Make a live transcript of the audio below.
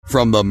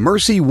From the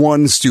Mercy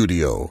One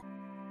studio.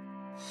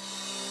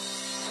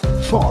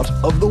 Thought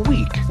of the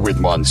Week with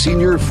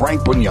Monsignor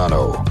Frank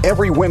Bugnano.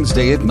 Every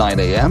Wednesday at 9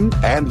 a.m.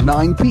 and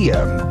 9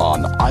 p.m.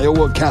 on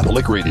Iowa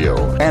Catholic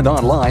Radio. And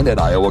online at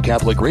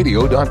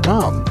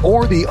iowacatholicradio.com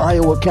or the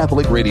Iowa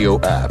Catholic Radio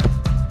app.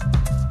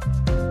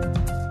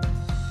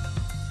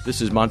 This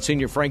is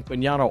Monsignor Frank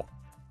Bugnano.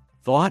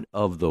 Thought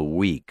of the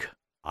Week,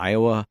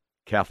 Iowa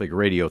Catholic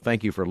Radio.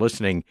 Thank you for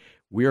listening.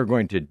 We are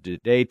going to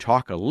today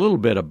talk a little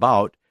bit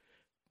about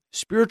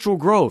spiritual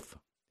growth.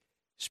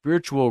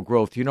 Spiritual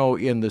growth, in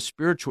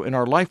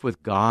our life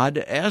with God,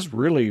 as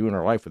really in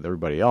our life with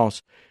everybody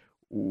else,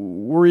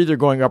 we're either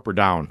going up or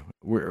down.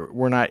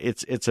 We're not.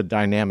 It's a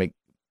dynamic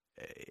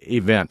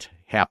event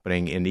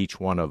happening in each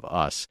one of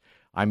us.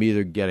 I'm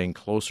either getting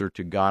closer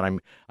to God.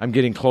 I'm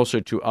getting closer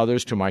to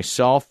others, to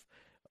myself.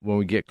 When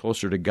we get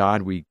closer to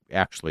God, we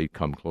actually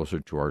come closer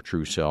to our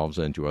true selves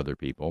and to other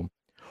people.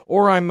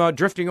 Or I'm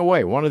drifting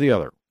away, one or the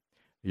other.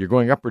 You're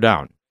going up or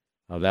down.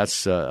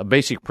 That's a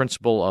basic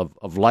principle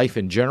of life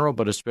in general,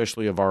 but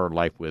especially of our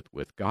life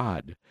with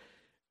God.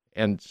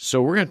 And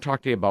so we're going to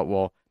talk to you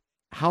about,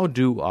 how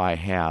do I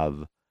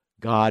have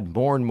God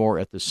more and more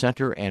at the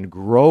center and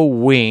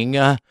growing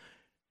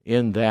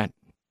in that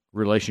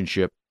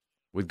relationship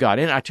with God?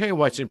 And I tell you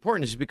why it's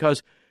important is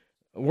because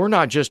we're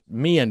not just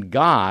me and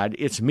God,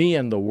 it's me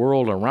and the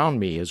world around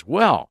me as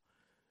well.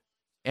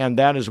 And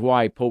that is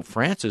why Pope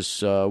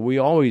Francis,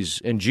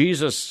 and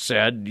Jesus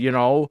said,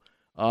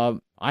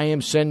 I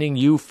am sending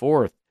you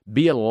forth.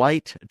 Be a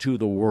light to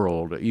the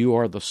world. You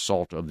are the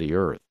salt of the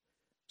earth.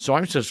 So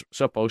I'm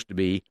supposed to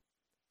be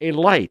a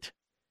light,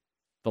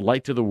 the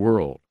light to the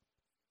world.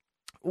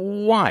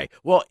 Why?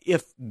 Well,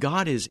 if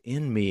God is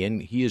in me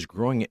and He is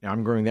growing it, and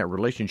I'm growing that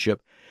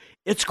relationship,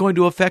 it's going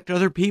to affect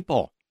other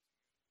people.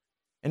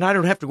 And I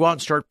don't have to go out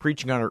and start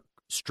preaching on a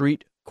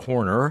street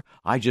corner.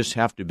 I just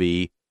have to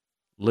be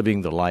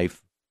living the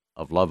life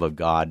of love of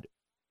God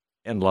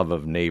and love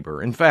of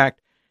neighbor. In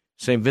fact,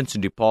 St.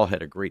 Vincent de Paul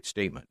had a great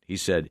statement. He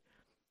said,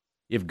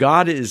 if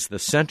God is the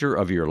center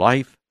of your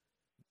life,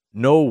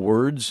 no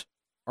words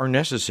are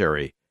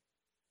necessary.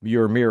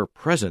 Your mere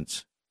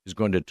presence is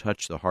going to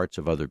touch the hearts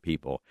of other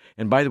people.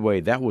 And by the way,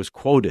 that was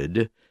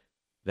quoted,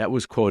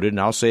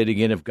 and I'll say it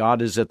again, if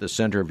God is at the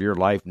center of your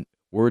life,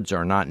 words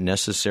are not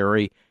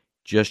necessary,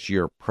 just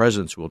your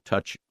presence will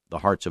touch the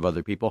hearts of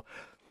other people.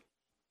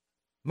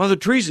 Mother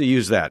Teresa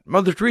used that.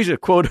 Mother Teresa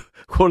quoted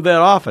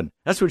that often.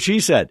 That's what she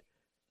said.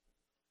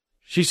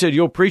 She said,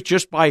 you'll preach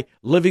just by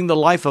living the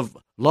life of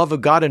love of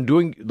God and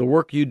doing the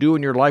work you do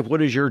in your life.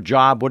 What is your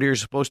job? What are you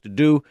supposed to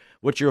do?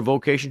 What's your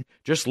vocation?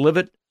 Just live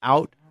it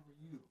out.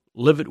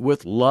 Live it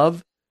with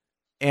love.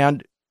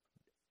 And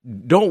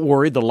don't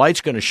worry, the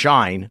light's going to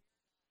shine.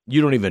 You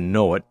don't even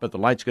know it, but the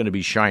light's going to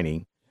be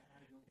shining.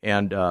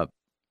 And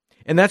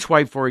that's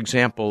why, for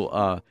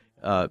example,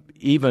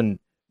 even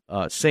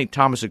St.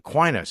 Thomas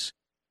Aquinas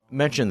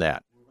mentioned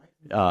that.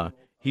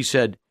 He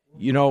said,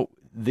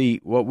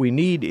 what we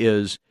need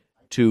is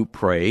to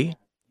pray,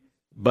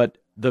 but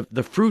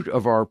the fruit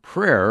of our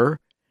prayer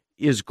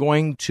is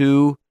going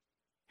to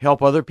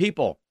help other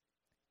people.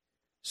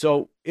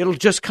 So it'll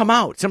just come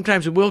out.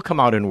 Sometimes it will come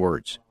out in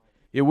words.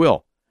 It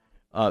will.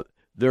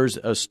 There's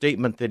a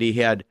statement that he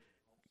had,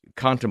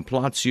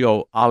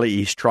 contemplatio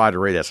aliis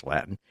tradere, that's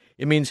Latin.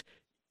 It means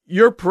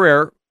your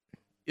prayer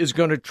is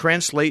going to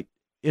translate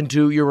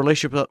into your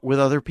relationship with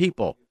other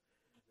people.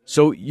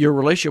 So your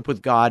relationship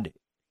with God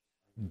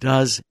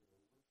does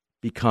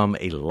become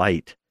a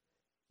light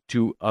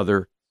to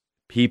other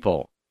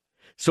people.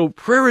 So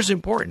prayer is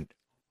important.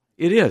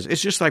 It is.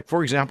 It's just like,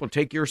 for example,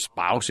 take your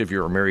spouse, if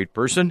you're a married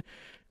person.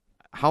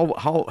 How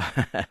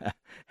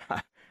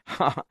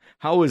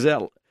is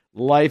that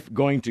life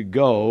going to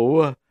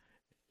go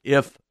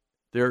if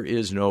there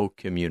is no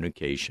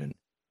communication?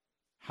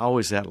 How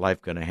is that life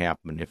going to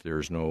happen if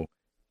there's no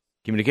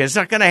communication? It's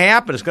not going to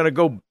happen. It's going to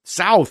go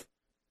south.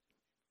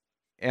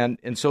 And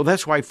so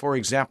that's why, for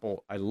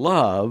example, I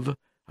love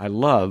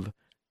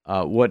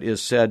what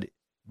is said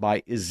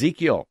by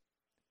Ezekiel.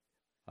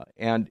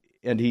 And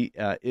he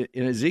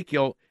in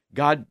Ezekiel,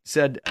 God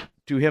said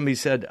to him, he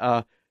said,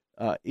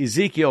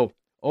 Ezekiel,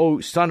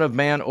 O son of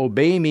man,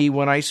 obey me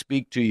when I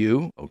speak to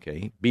you.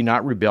 Okay, be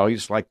not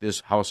rebellious like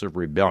this house of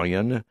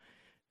rebellion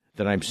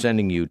that I'm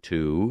sending you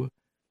to.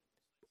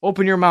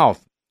 Open your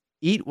mouth.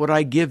 Eat what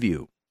I give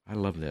you. I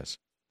love this.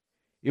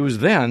 It was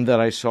then that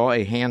I saw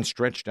a hand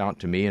stretched out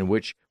to me in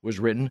which was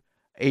written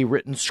a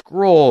written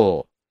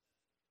scroll,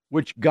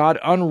 which God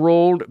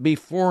unrolled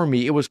before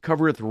me. It was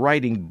covered with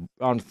writing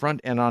on front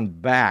and on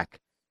back.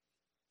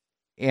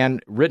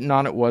 And written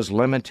on it was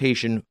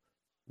lamentation,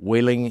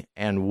 wailing,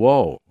 and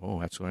woe. Oh,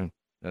 he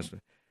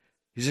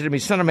said to me,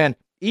 son of man,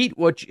 eat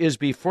what is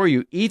before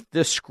you. Eat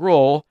this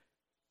scroll,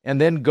 and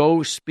then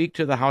go speak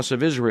to the house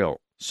of Israel.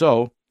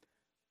 So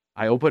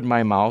I opened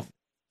my mouth,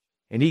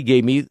 and he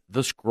gave me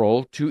the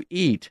scroll to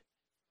eat.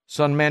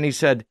 Son of man, he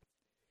said,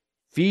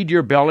 feed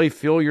your belly,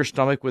 fill your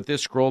stomach with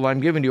this scroll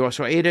I'm giving you.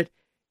 So I ate it.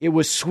 It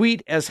was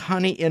sweet as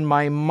honey in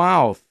my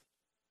mouth.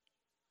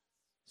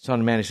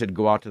 Son of man, he said,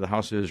 go out to the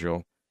house of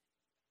Israel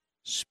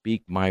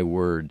speak my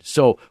word.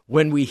 So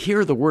when we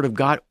hear the word of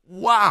God,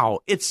 wow,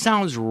 it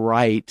sounds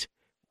right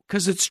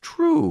because it's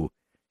true.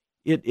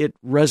 It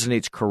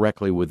resonates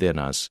correctly within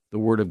us, the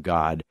word of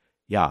God.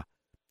 Yeah.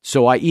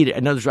 So I eat it.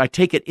 In other words, I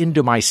take it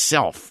into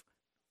myself.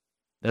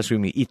 That's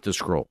when we eat the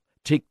scroll.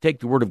 Take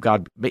the word of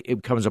God.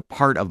 It becomes a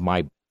part of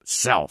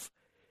myself.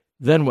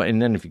 Then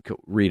if you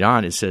read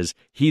on, it says,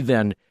 he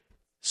then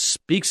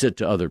speaks it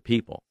to other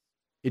people.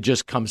 It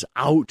just comes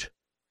out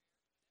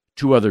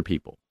to other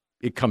people.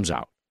 It comes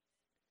out.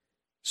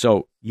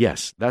 So,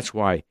 yes, that's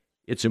why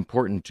it's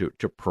important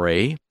to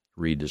pray,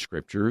 read the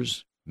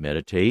scriptures,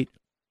 meditate,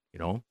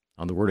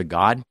 on the word of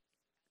God,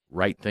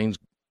 write things,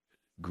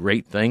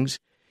 great things.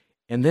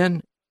 And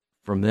then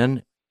from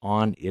then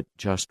on, it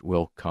just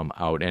will come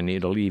out, and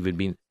it'll even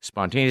be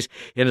spontaneous.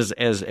 And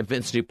as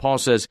Vincent de Paul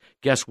says,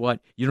 guess what?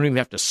 You don't even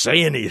have to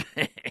say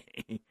anything.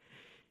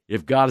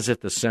 If God is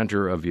at the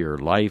center of your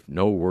life,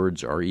 no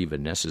words are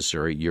even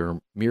necessary.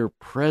 Your mere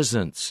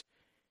presence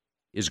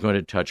is going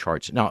to touch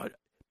hearts. Now,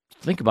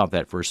 think about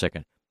that for a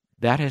second.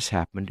 That has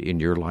happened in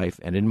your life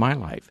and in my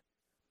life.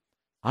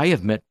 I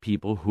have met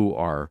people who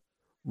are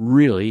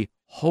really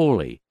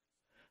holy.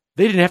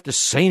 They didn't have to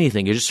say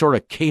anything. It just sort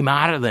of came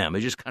out of them.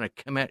 It just kind of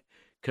come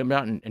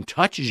out and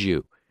touches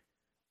you.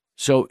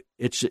 So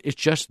it's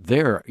just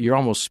there. You're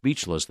almost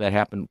speechless. That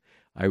happened.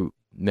 I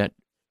met,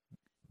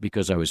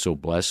 because I was so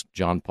blessed,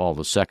 John Paul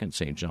II,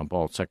 St. John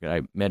Paul II.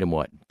 I met him,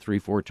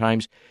 3-4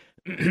 times?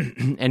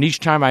 And each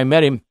time I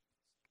met him,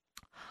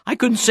 I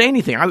couldn't say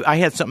anything. I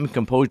had something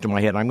composed in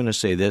my head. I'm going to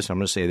say this. I'm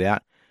going to say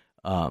that.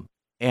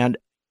 And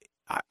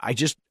I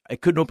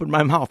couldn't open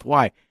my mouth.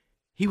 Why?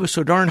 He was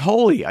so darn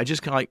holy. I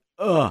just kind of like,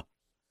 ugh.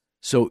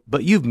 So,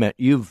 but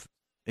you've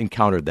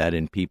encountered that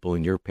in people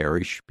in your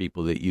parish,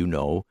 people that you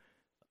know,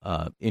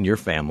 in your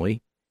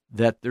family,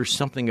 that there's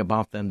something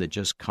about them that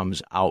just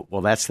comes out.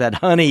 Well, that's that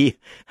honey.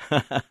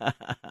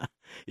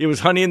 It was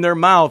honey in their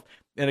mouth,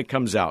 and it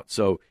comes out.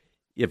 So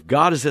if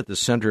God is at the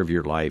center of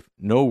your life,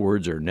 no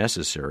words are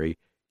necessary.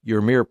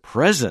 Your mere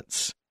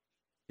presence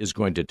is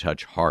going to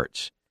touch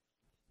hearts.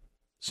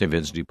 St.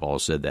 Vincent de Paul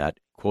said that,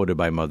 quoted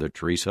by Mother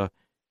Teresa,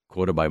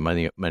 quoted by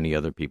many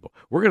other people.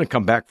 We're going to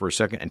come back for a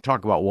second and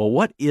talk about,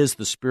 what is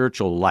the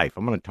spiritual life?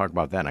 I'm going to talk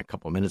about that in a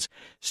couple of minutes.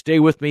 Stay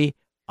with me,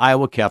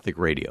 Iowa Catholic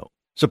Radio.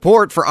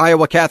 Support for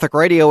Iowa Catholic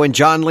Radio and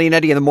John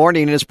Leonetti in the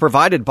Morning is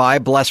provided by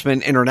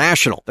Blessman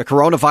International. The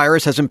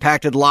coronavirus has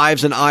impacted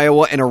lives in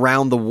Iowa and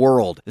around the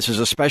world. This is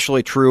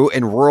especially true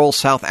in rural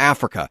South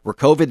Africa, where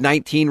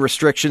COVID-19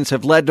 restrictions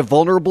have led to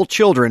vulnerable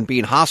children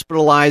being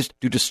hospitalized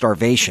due to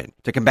starvation.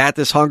 To combat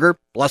this hunger,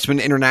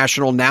 Blessman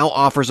International now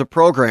offers a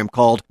program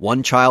called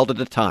One Child at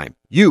a Time.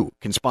 You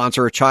can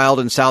sponsor a child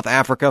in South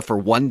Africa for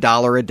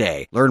 $1 a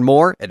day. Learn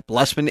more at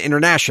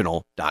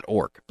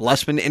blessmaninternational.org.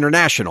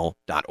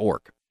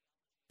 blessmaninternational.org.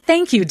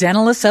 Thank you,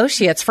 Dental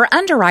Associates, for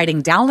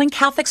underwriting Dowling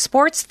Catholic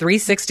Sports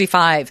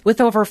 365.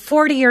 With over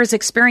 40 years'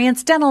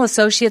 experience, Dental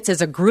Associates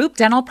is a group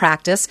dental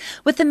practice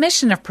with the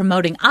mission of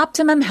promoting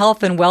optimum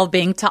health and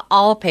well-being to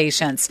all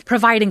patients,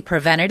 providing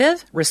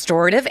preventative,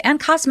 restorative,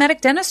 and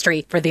cosmetic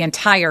dentistry for the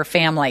entire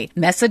family.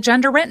 Message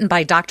underwritten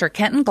by Dr.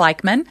 Kenton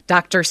Gleichman,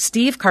 Dr.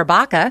 Steve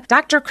Karbaka,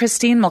 Dr.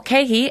 Christine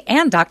Mulcahy,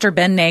 and Dr.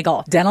 Ben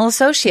Nagel. Dental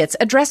Associates,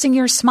 addressing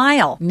your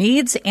smile,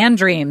 needs, and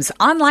dreams.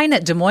 Online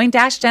at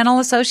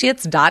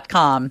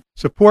DesMoines-DentalAssociates.com.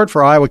 Support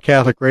for Iowa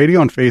Catholic Radio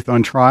and Faith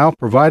on Trial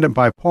provided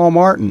by Paul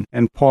Martin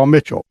and Paul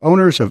Mitchell,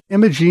 owners of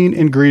Imogene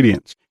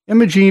Ingredients.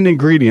 Imogene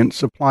Ingredients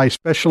supply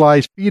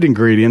specialized feed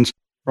ingredients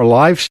for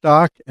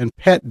livestock and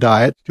pet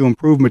diets to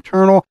improve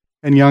maternal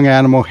and young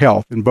animal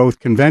health in both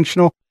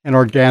conventional and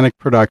organic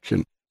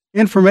production.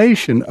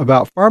 Information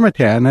about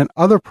Pharmatan and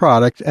other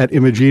products at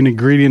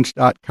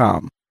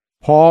ImogeneIngredients.com.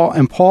 Paul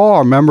and Paul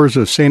are members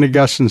of St.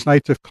 Augustine's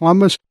Knights of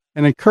Columbus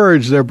and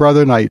encourage their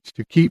brother knights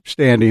to keep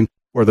standing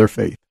for their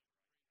faith.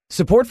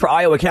 Support for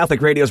Iowa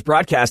Catholic Radio's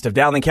broadcast of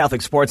Dowling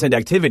Catholic Sports and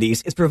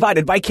Activities is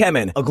provided by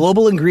Kemin, a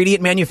global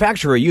ingredient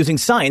manufacturer using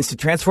science to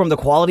transform the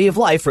quality of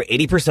life for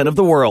 80% of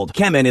the world.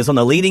 Kemin is on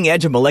the leading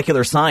edge of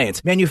molecular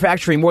science,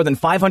 manufacturing more than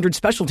 500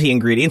 specialty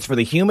ingredients for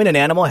the human and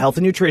animal health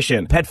and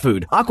nutrition, pet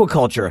food,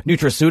 aquaculture,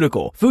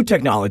 nutraceutical, food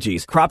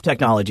technologies, crop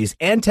technologies,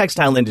 and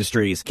textile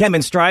industries.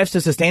 Kemin strives to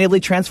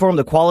sustainably transform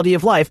the quality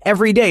of life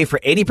every day for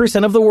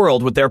 80% of the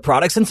world with their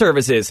products and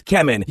services.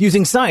 Kemin,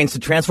 using science to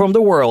transform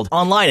the world.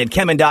 Online at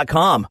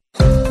Kemin.com.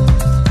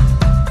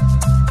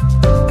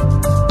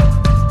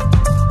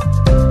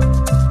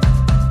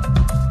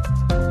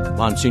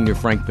 Monsignor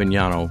Frank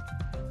Pignano,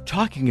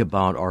 talking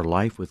about our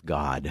life with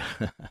God.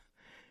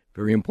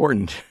 Very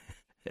important.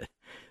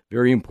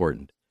 Very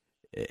important.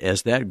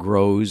 As that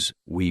grows,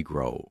 we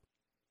grow.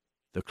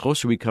 The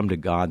closer we come to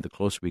God, the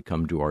closer we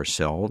come to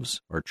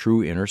ourselves, our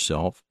true inner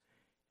self,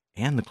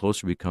 and the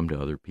closer we come to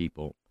other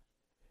people.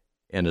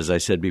 And as I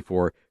said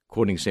before,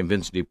 quoting St.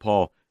 Vincent de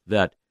Paul,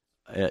 that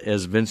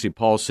as Vincent de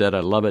Paul said,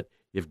 I love it,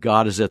 if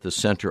God is at the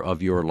center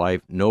of your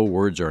life, no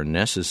words are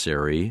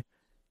necessary.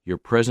 Your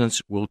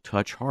presence will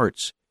touch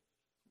hearts.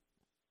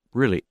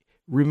 Really,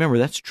 remember,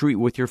 that's true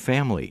with your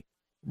family.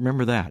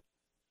 Remember that.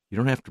 You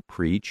don't have to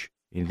preach.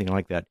 anything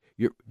like that.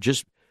 You're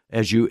just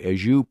as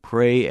you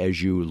pray,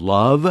 as you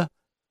love.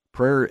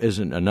 Prayer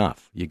isn't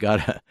enough. You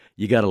gotta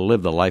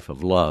live the life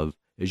of love.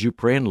 As you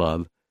pray and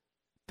love,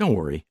 don't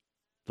worry,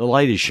 the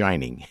light is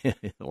shining.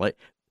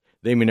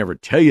 They may never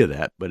tell you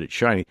that, but it's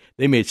shining.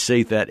 They may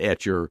say that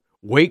at your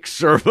wake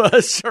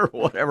service or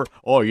whatever.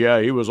 Oh yeah,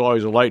 he was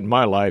always a light in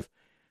my life.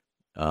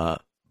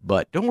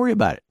 But don't worry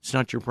about it. It's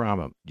not your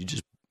problem. You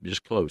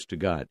just close to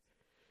God.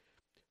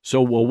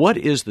 So, well, what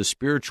is the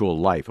spiritual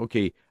life?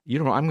 Okay,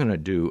 I'm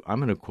going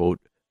to quote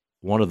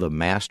one of the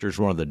masters,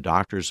 one of the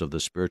doctors of the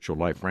spiritual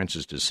life,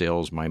 Francis de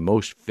Sales, my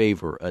most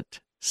favorite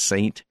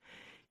saint.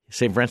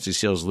 St. Francis de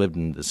Sales lived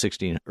in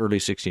the early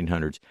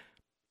 1600s,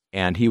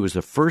 and he was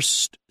the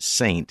first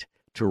saint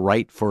to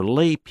write for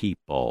lay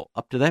people.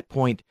 Up to that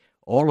point,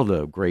 all of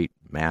the great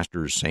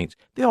masters, saints,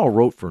 they all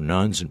wrote for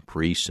nuns and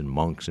priests and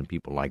monks and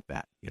people like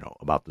that,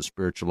 about the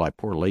spiritual life.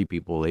 Poor lay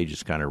people, they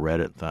just kind of read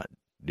it and thought,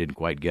 didn't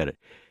quite get it.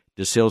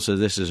 De Sales said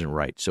this isn't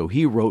right. So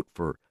he wrote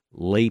for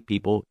lay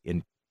people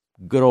in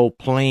good old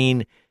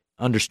plain,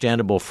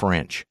 understandable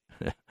French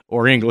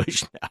or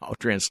English now,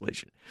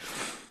 translation.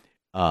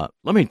 Let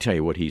me tell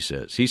you what he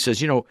says. He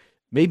says,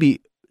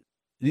 maybe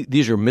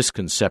these are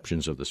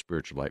misconceptions of the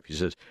spiritual life. He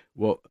says,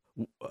 well,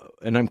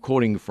 and I'm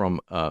quoting from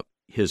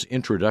his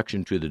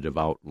Introduction to the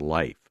Devout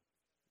Life.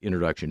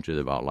 Introduction to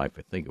the Devout Life,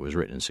 I think it was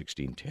written in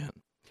 1610.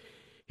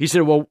 He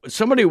said, well,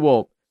 somebody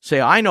will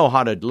say, I know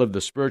how to live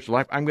the spiritual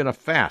life. I'm going to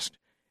fast.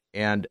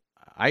 And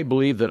I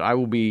believe that I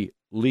will be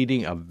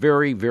leading a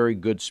very, very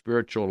good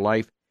spiritual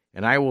life,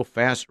 and I will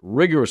fast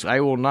rigorously. I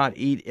will not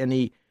eat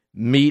any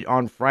meat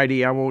on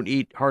Friday. I won't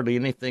eat hardly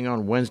anything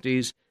on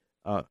Wednesdays.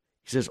 He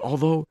says,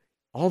 although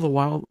all the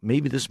while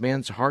maybe this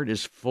man's heart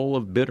is full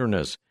of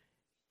bitterness,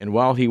 and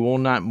while he will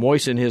not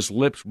moisten his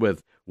lips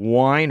with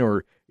wine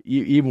or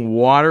even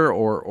water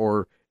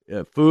or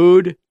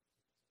food,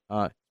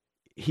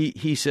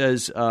 he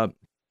says, but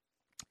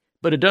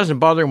it doesn't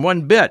bother him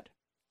one bit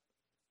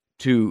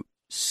to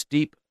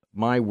steep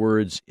my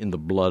words in the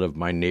blood of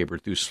my neighbor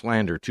through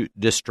slander, to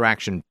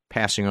distraction,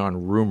 passing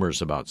on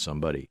rumors about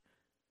somebody.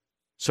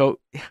 So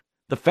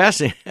the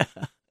fasting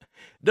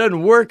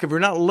doesn't work if you're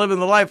not living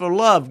the life of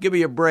love. Give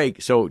me a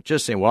break. So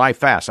just saying, well, I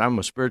fast. I'm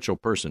a spiritual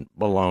person.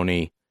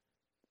 Baloney.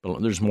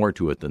 There's more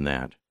to it than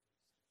that.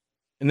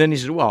 And then he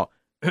said, well,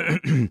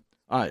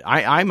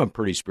 I'm a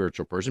pretty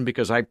spiritual person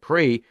because I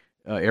pray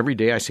every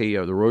day. I say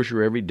the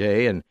rosary every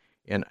day, and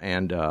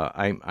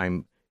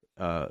I'm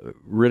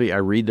really, I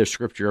read the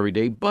scripture every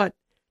day, but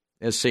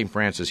as St.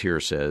 Francis here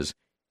says,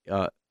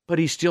 but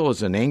he still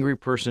is an angry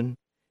person,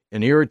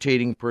 an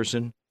irritating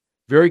person,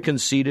 very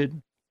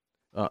conceited,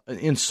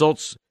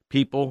 insults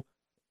people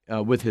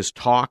with his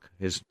talk,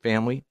 his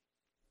family.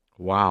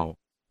 Wow.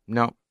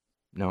 No.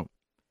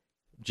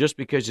 Just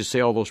because you say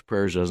all those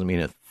prayers doesn't mean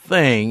a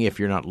thing if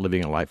you're not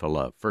living a life of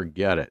love.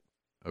 Forget it.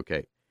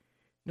 Okay.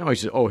 No, he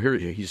says,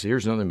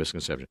 here's another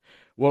misconception.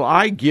 Well,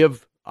 I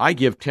give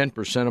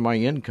 10% of my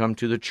income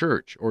to the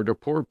church or to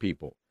poor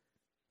people.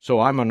 So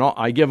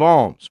I give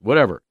alms,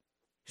 whatever.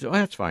 He said,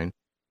 that's fine.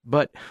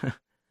 But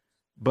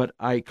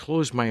I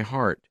close my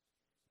heart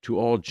to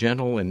all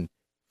gentle and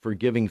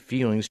forgiving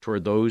feelings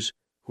toward those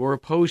who are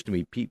opposed to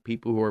me,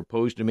 people who are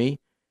opposed to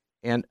me,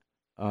 and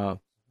I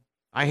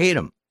hate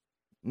them.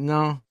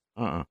 No,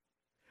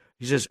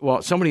 He says,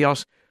 well, somebody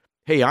else,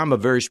 hey, I'm a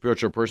very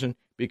spiritual person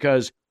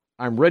because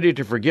I'm ready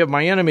to forgive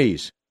my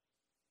enemies,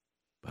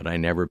 but I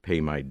never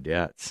pay my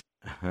debts.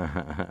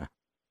 I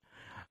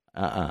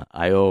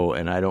owe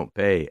and I don't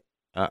pay.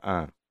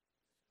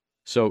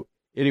 So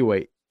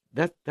anyway,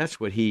 that's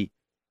what he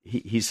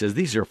says.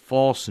 These are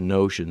false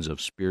notions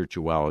of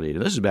spirituality.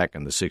 And this is back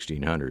in the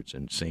 1600s,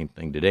 and same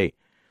thing today.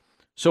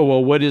 So,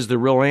 well, what is the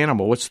real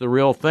animal? What's the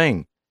real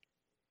thing?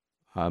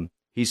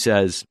 He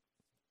says,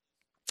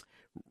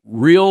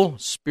 real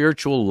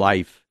spiritual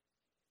life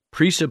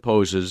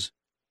presupposes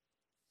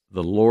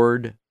the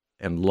Lord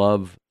and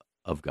love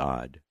of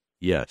God.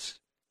 Yes,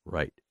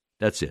 right.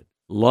 That's it.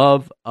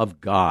 Love of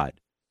God.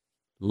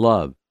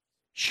 Love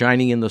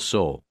shining in the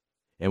soul.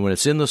 And when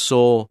it's in the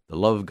soul, the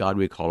love of God,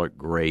 we call it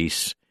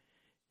grace.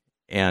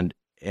 And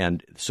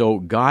so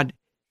God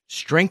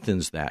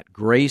strengthens that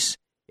grace,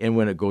 and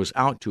when it goes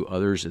out to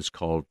others, it's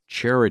called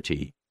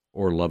charity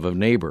or love of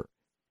neighbor.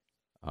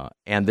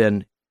 And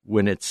then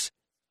when it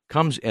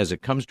comes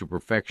to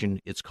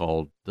perfection, it's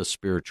called the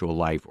spiritual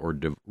life or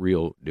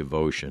real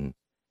devotion.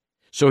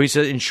 So he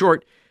said, in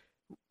short,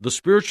 the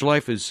spiritual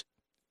life is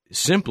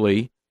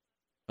simply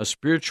a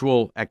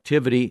spiritual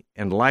activity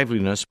and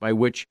liveliness by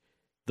which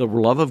the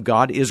love of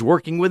God is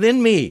working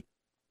within me.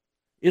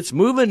 It's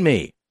moving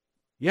me.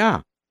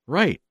 Yeah,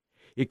 right.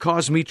 It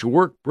caused me to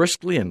work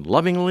briskly and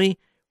lovingly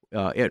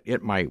at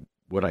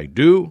what I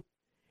do.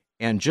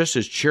 And just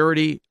as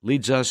charity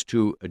leads us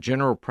to a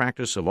general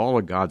practice of all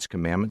of God's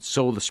commandments,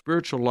 so the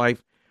spiritual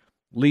life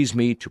leads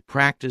me to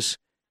practice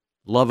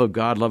love of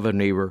God, love of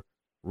neighbor,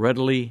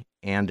 readily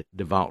and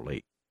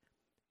devoutly.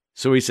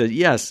 So he said,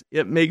 yes,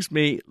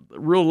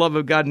 real love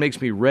of God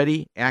makes me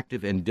ready,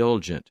 active, and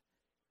diligent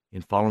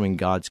in following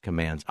God's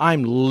commands.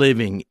 I'm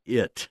living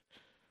it.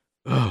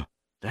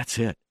 That's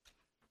it.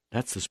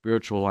 That's the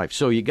spiritual life.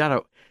 So you got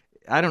to,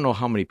 I don't know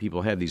how many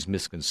people have these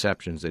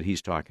misconceptions that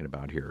he's talking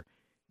about here,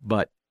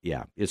 but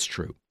yeah, it's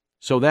true.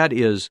 So that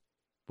is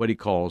what he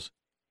calls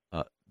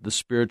the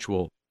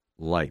spiritual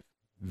life.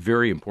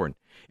 Very important.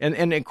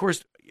 And of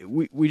course,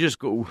 we just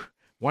go,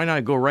 why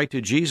not go right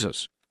to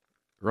Jesus,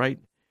 right?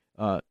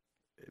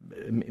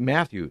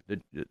 Matthew,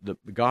 the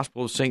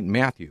Gospel of St.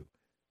 Matthew,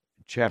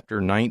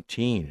 chapter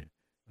 19,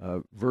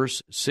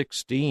 verse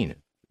 16.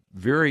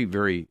 Very,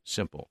 very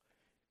simple.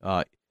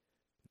 I'm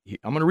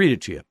going to read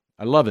it to you.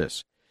 I love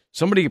this.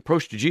 Somebody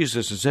approached to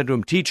Jesus and said to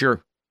him,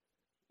 "Teacher,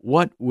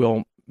 what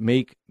will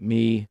make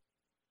me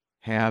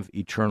have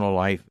eternal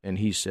life?" And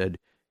he said,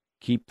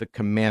 "Keep the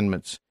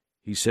commandments."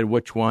 He said,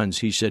 "Which ones?"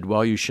 He said,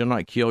 "Well, you shall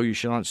not kill, you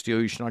shall not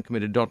steal, you shall not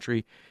commit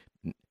adultery,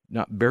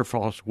 not bear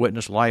false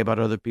witness, lie about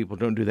other people,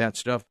 don't do that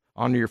stuff.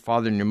 Honor your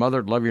father and your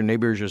mother, love your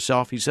neighbor as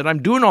yourself." He said,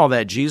 "I'm doing all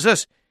that,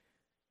 Jesus."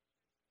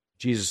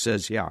 Jesus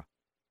says, "Yeah."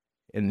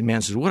 And the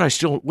man says,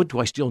 what do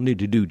I still need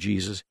to do,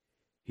 Jesus?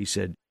 He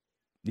said,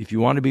 "If you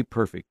want to be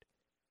perfect,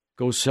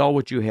 go sell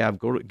what you have,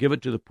 go give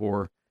it to the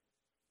poor,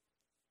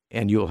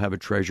 and you'll have a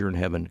treasure in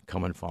heaven.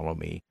 Come and follow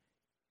me."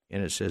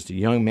 And it says the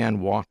young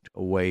man walked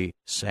away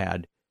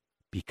sad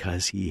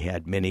because he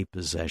had many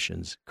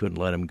possessions, couldn't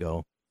let him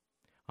go.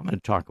 I'm going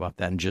to talk about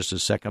that in just a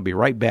second. I'll be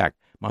right back.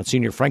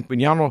 Monsignor Frank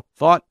Bignano,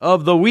 Thought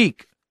of the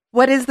Week.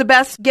 What is the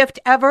best gift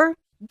ever?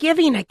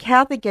 Giving a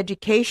Catholic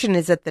education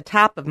is at the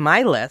top of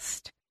my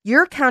list.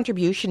 Your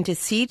contribution to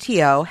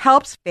CTO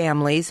helps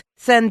families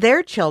send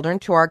their children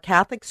to our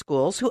Catholic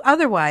schools who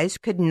otherwise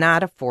could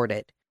not afford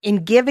it.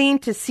 In giving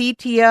to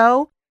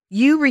CTO,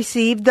 you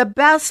receive the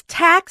best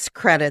tax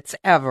credits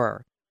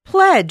ever.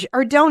 Pledge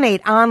or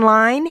donate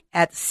online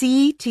at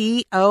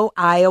ctoiowa.org.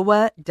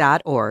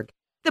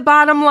 The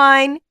bottom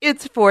line,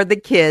 it's for the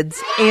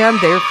kids and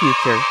their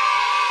future.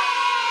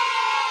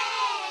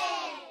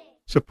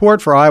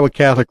 Support for Iowa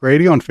Catholic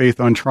Radio and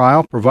Faith on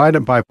Trial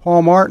provided by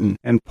Paul Martin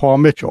and Paul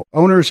Mitchell,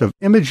 owners of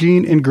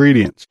Imogene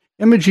Ingredients.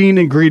 Imogene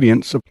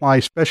Ingredients supply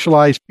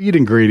specialized feed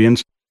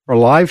ingredients for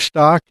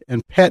livestock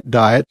and pet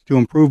diets to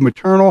improve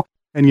maternal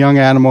and young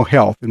animal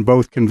health in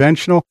both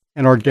conventional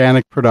and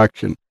organic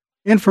production.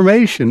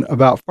 Information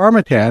about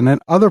Pharmatan and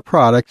other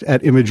products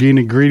at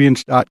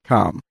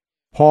imogeneingredients.com.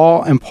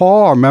 Paul and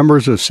Paul are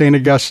members of St.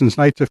 Augustine's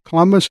Knights of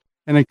Columbus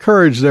and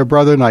encourage their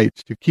brother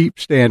knights to keep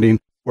standing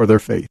for their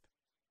faith.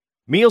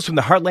 Meals from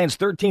the Heartland's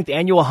 13th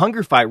annual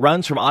Hunger Fight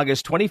runs from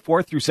August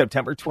 24th through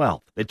September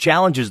 12th. The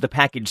challenge is to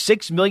package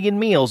 6 million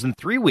meals in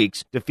 3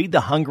 weeks to feed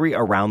the hungry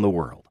around the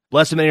world.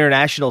 Blessman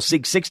International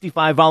seeks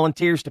 65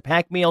 volunteers to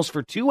pack meals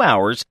for 2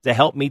 hours to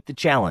help meet the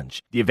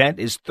challenge. The event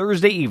is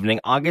Thursday evening,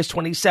 August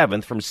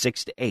 27th from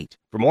 6 to 8.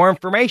 For more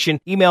information,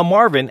 email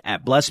Marvin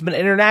at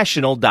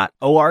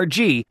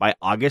blessmaninternational.org by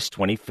August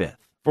 25th.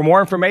 For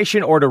more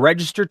information or to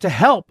register to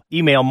help,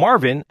 email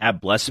Marvin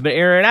at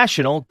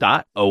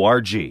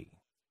blessmaninternational.org.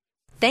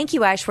 Thank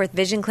you, Ashworth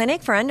Vision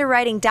Clinic, for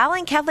underwriting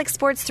Dowling Catholic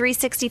Sports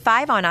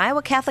 365 on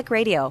Iowa Catholic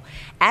Radio.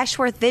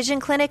 Ashworth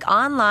Vision Clinic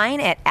online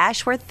at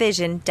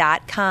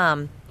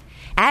ashworthvision.com.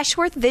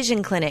 Ashworth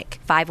Vision Clinic,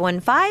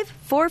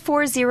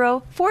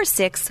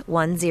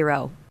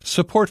 515-440-4610.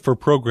 Support for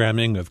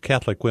programming of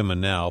Catholic Women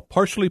Now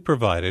partially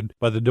provided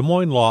by the Des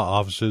Moines Law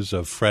Offices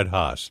of Fred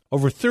Haas.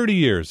 Over 30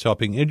 years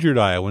helping injured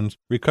Iowans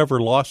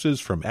recover losses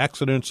from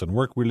accidents and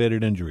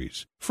work-related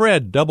injuries.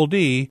 Fred, double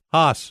D,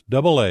 Haas,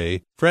 double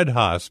A,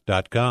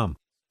 fredhaas.com.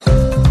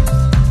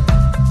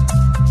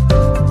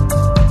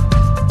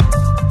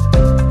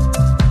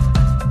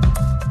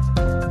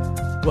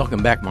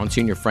 Welcome back,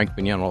 Monsignor Frank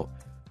Bignano.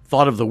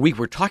 Thought of the Week.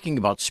 We're talking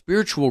about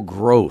spiritual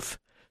growth.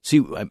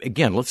 See,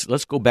 again,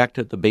 let's go back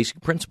to the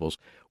basic principles.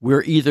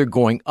 We're either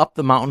going up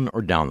the mountain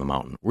or down the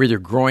mountain. We're either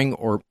growing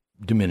or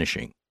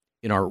diminishing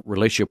in our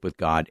relationship with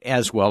God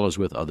as well as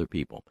with other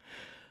people.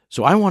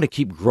 So I want to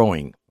keep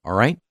growing, all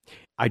right?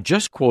 I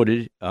just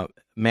quoted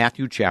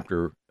Matthew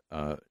chapter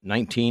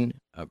 19,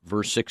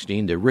 verse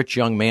 16, the rich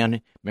young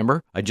man.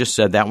 Remember, I just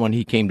said that one.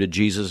 He came to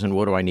Jesus, and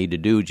what do I need to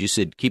do? Jesus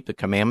said, keep the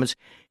commandments.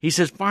 He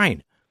says,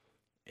 fine.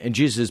 And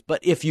Jesus says,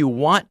 but if you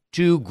want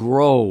to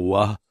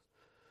grow,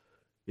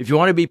 if you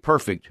want to be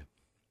perfect,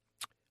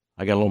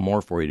 I got a little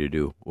more for you to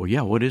do. Well,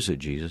 yeah, what is it,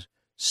 Jesus?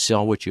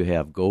 Sell what you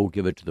have. Go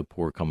give it to the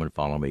poor. Come and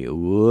follow me.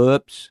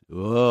 Whoops.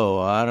 Oh,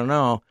 I don't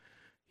know.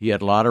 He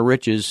had a lot of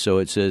riches, so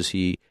it says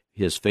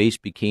his face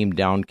became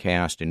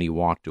downcast, and he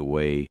walked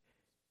away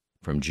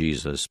from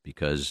Jesus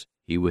because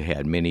he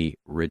had many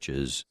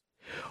riches.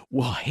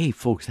 Well, hey,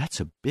 folks, that's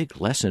a big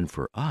lesson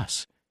for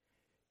us.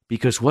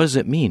 Because what does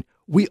it mean?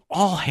 We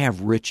all have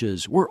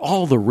riches. We're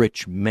all the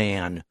rich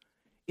man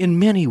in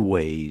many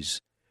ways.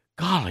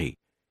 Golly,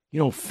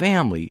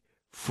 family,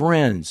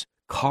 friends,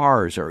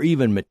 cars, or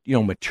even,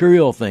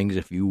 material things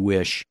if you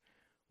wish,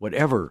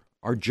 whatever,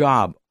 our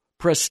job,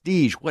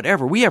 prestige,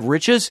 whatever. We have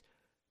riches.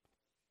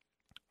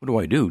 What do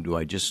I do? Do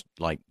I just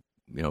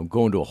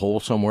go into a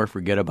hole somewhere,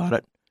 forget about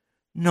it?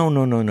 No.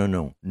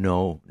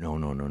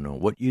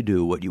 What you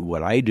do,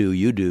 what I do,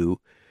 you do.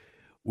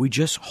 We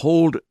just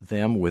hold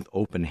them with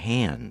open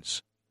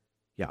hands.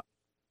 Yeah,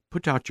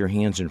 put out your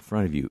hands in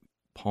front of you,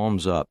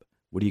 palms up.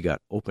 What do you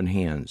got? Open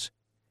hands.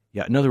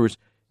 Yeah, in other words,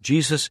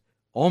 Jesus,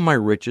 all my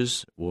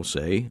riches, we'll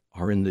say,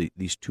 are in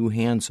these two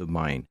hands of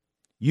mine.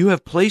 You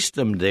have placed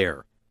them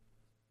there.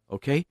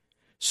 Okay?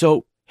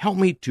 So help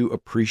me to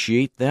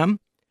appreciate them,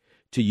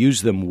 to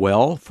use them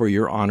well for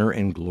your honor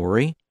and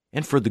glory,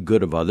 and for the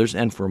good of others,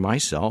 and for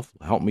myself.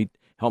 Help me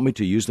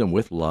to use them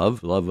with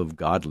love of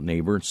God,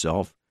 neighbor, and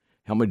self.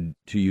 Help me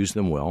to use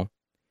them well,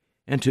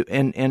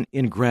 and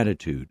in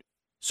gratitude.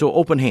 So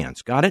open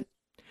hands, got it?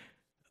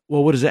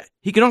 Well, what is that?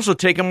 He can also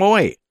take them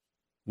away,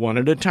 one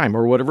at a time,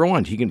 or whatever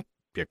one. He can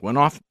pick one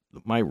off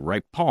my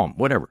right palm,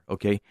 whatever.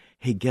 Okay.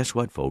 Hey, guess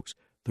what, folks?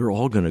 They're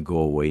all going to go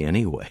away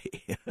anyway.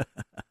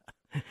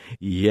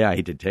 Yeah, I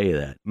hate to tell you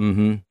that.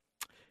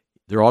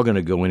 They're all going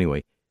to go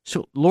anyway.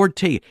 So, Lord,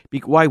 take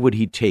it. Why would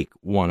he take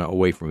one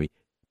away from me?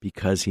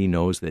 Because he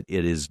knows that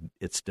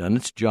it's done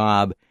its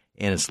job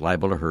and it's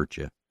liable to hurt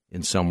you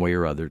in some way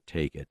or other.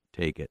 Take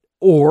it.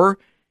 Or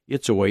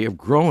it's a way of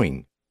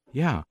growing.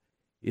 Yeah,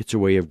 it's a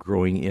way of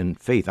growing in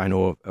faith. I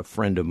know a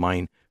friend of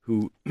mine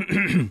who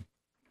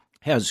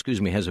has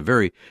a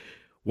very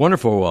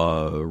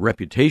wonderful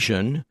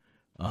reputation,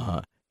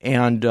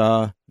 and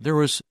there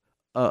was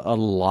a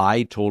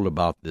lie told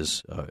about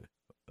this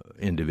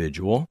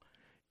individual,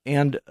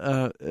 and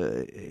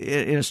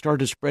it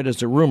started to spread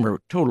as a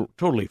rumor,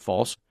 totally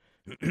false.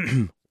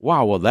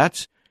 Wow, well,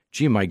 that's,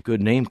 my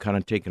good name kind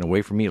of taken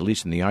away from me, at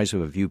least in the eyes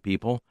of a few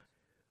people.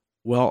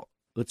 Well,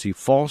 let's see,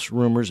 false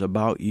rumors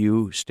about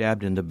you,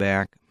 stabbed in the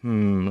back. Let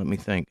me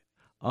think.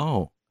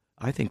 Oh,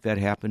 I think that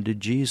happened to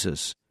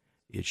Jesus.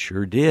 It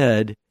sure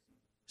did.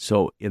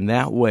 So in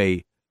that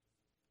way,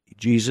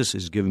 Jesus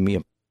is giving me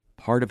a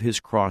part of his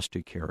cross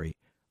to carry.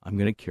 I'm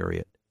going to carry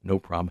it. No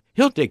problem.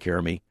 He'll take care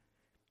of me.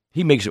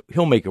 He'll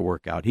make it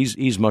work out.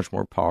 He's much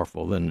more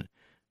powerful than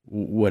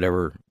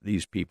whatever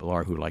these people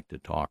are who like to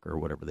talk or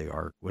whatever they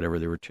are, whatever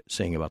they were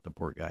saying about the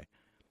poor guy.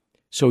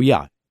 So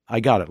yeah, I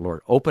got it,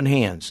 Lord. Open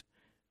hands.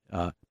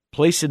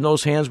 Place in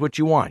those hands what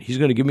you want. He's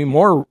going to give me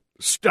more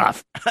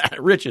stuff,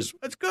 riches.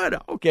 That's good.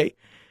 Okay.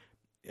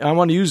 I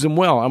want to use them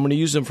well. I'm going to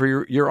use them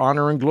for your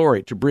honor and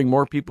glory, to bring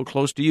more people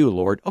close to you,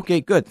 Lord.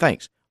 Okay, good.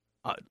 Thanks.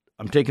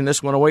 I'm taking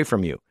this one away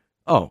from you.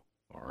 Oh,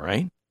 all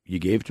right. You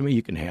gave it to me.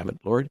 You can have it,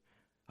 Lord.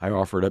 I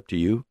offer it up to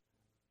you.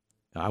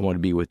 I want to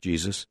be with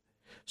Jesus.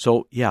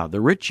 So, yeah,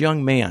 the rich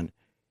young man,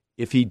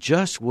 if he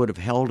just would have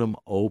held them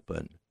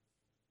open,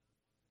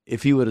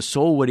 if he would have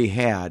sold what he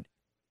had,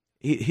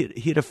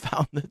 he'd have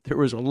found that there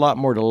was a lot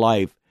more to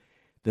life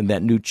than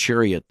that new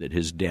chariot that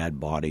his dad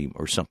bought him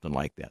or something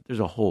like that. There's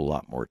a whole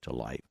lot more to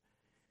life.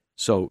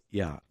 So,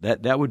 yeah,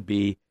 that would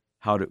be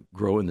how to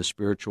grow in the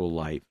spiritual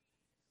life.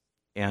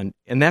 And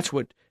that's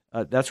what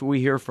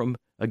we hear from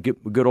a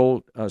good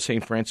old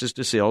St. Francis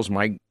de Sales,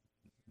 my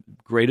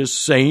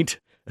greatest saint.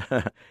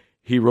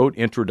 He wrote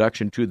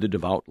Introduction to the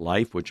Devout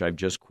Life, which I've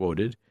just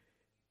quoted.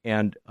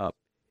 And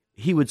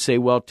he would say,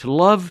 well, to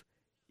love,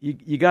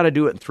 you got to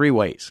do it in three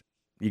ways.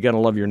 You got to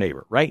love your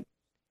neighbor, right?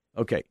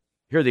 Okay,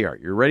 here they are.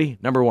 You ready?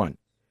 Number one,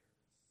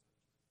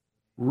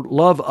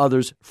 love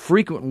others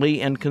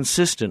frequently and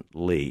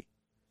consistently.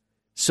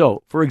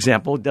 So, for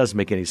example, it doesn't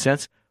make any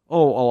sense.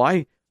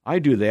 I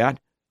do that.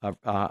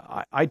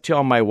 I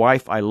tell my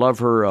wife I love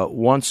her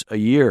once a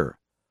year.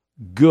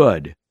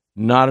 Good.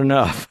 Not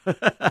enough.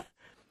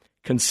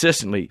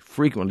 Consistently,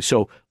 frequently.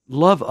 So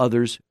love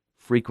others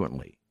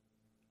frequently,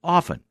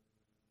 often.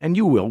 And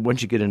you will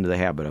once you get into the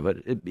habit of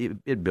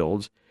it. It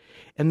builds.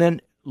 And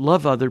then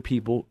love other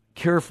people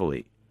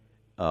carefully,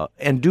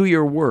 and do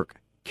your work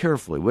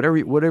carefully.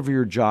 Whatever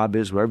your job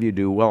is, whatever you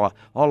do, well,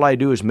 all I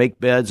do is make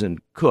beds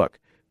and cook.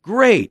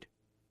 Great.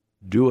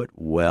 Do it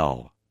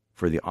well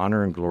for the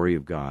honor and glory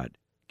of God,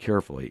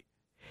 carefully.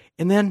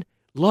 And then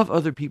love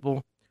other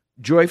people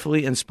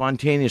joyfully and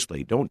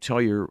spontaneously. Don't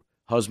tell your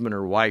husband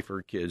or wife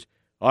or kids,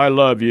 I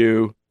love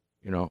you.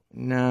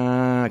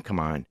 Nah, come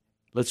on.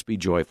 Let's be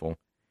joyful.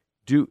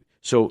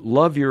 So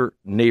love your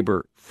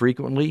neighbor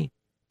frequently,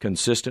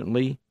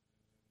 consistently,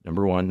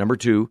 number one. Number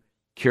two,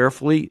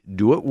 carefully,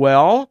 do it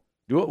well.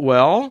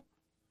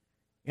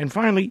 And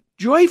finally,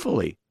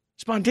 joyfully,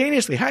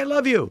 spontaneously. I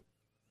love you.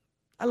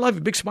 I love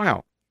you. Big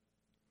smile.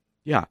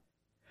 Yeah.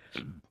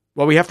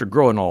 Well, we have to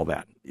grow in all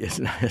that. It's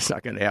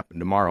not going to happen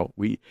tomorrow.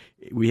 We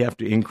have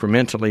to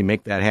incrementally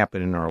make that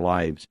happen in our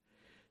lives.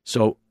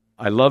 So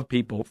I love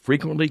people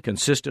frequently,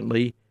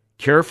 consistently,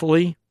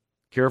 carefully,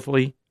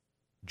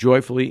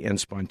 joyfully, and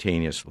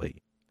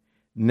spontaneously.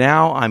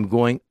 Now I'm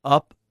going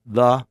up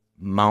the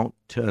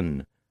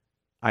mountain.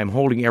 I'm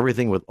holding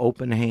everything with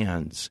open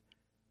hands.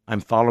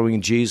 I'm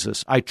following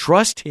Jesus. I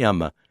trust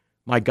him.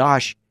 My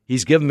gosh,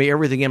 he's given me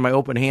everything in my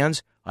open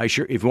hands.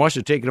 If he wants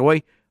to take it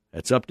away,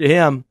 that's up to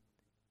him.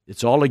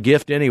 It's all a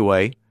gift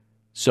anyway.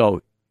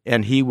 So,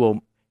 and he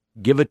will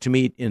give it to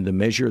me in the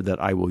measure that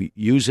I will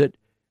use it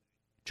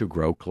to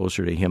grow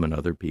closer to him and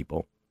other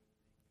people.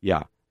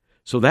 Yeah.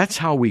 So that's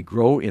how we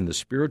grow in the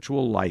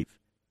spiritual life.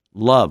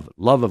 Love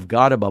of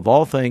God above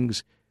all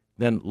things.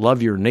 Then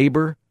love your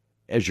neighbor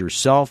as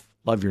yourself.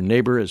 Love your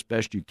neighbor as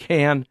best you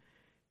can.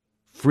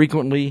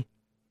 Frequently,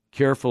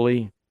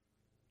 carefully,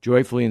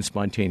 joyfully, and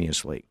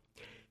spontaneously.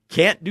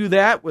 Can't do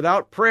that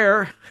without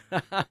prayer.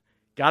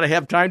 Got to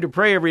have time to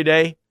pray every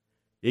day.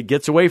 It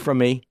gets away from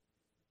me.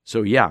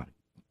 So, yeah,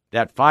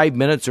 that 5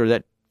 minutes or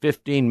that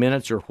 15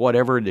 minutes or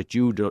whatever that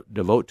you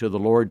devote to the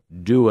Lord,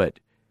 do it.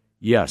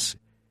 Yes,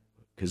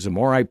 because the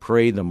more I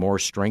pray, the more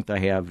strength I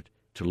have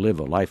to live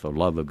a life of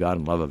love of God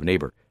and love of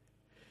neighbor.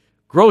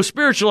 Grow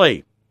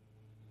spiritually.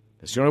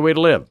 That's the only way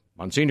to live.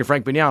 Monsignor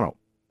Frank Bignano,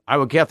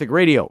 Iowa Catholic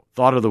Radio,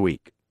 Thought of the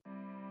Week.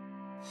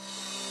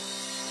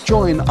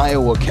 Join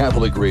Iowa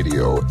Catholic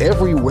Radio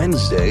every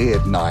Wednesday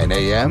at 9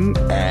 a.m.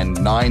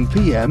 and 9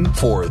 p.m.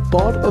 for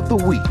Thought of the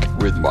Week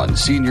with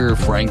Monsignor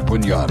Frank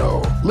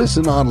Bignano.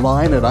 Listen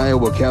online at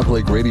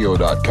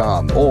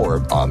iowacatholicradio.com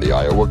or on the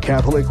Iowa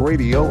Catholic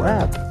Radio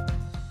app.